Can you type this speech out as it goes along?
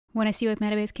Want to see what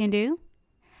Metabase can do?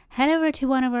 Head over to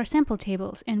one of our sample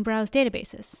tables and browse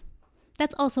databases.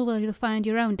 That's also where you'll find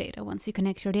your own data once you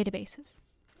connect your databases.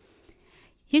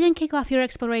 You can kick off your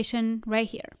exploration right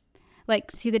here,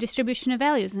 like see the distribution of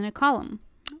values in a column,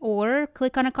 or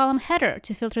click on a column header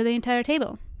to filter the entire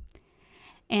table.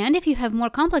 And if you have more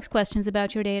complex questions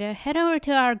about your data, head over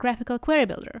to our graphical query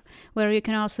builder, where you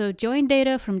can also join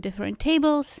data from different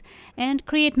tables and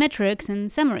create metrics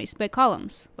and summaries by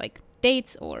columns, like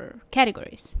dates or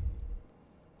categories.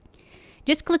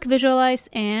 Just click Visualize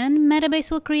and Metabase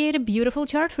will create a beautiful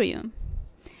chart for you.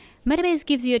 Metabase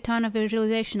gives you a ton of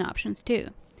visualization options too.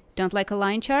 Don't like a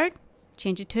line chart?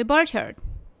 Change it to a bar chart.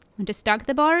 Want to stack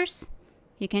the bars?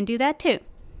 You can do that too.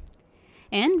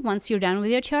 And once you're done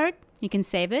with your chart, you can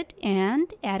save it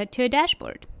and add it to a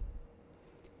dashboard.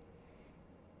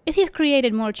 If you've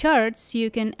created more charts, you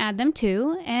can add them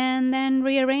too and then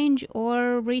rearrange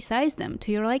or resize them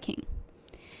to your liking.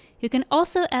 You can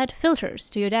also add filters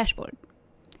to your dashboard.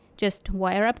 Just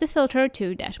wire up the filter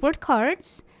to dashboard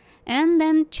cards, and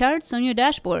then charts on your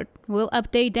dashboard will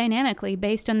update dynamically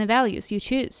based on the values you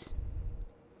choose.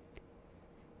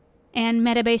 And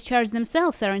Metabase charts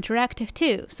themselves are interactive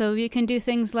too, so you can do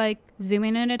things like zoom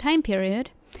in on a time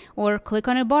period, or click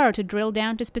on a bar to drill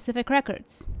down to specific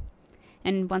records.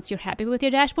 And once you're happy with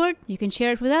your dashboard, you can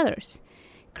share it with others.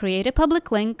 Create a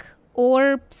public link,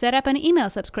 or set up an email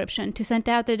subscription to send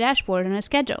out the dashboard on a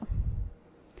schedule.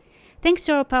 Thanks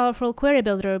to our powerful query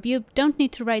builder, you don't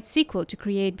need to write SQL to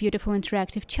create beautiful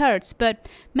interactive charts, but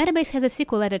Metabase has a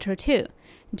SQL editor too.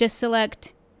 Just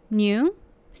select New,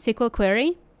 SQL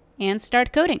Query, and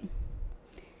start coding.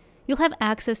 You'll have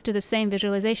access to the same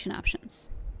visualization options.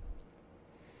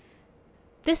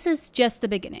 This is just the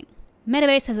beginning.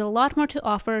 Metabase has a lot more to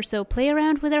offer, so play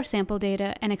around with our sample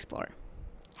data and explore.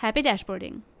 Happy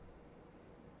dashboarding!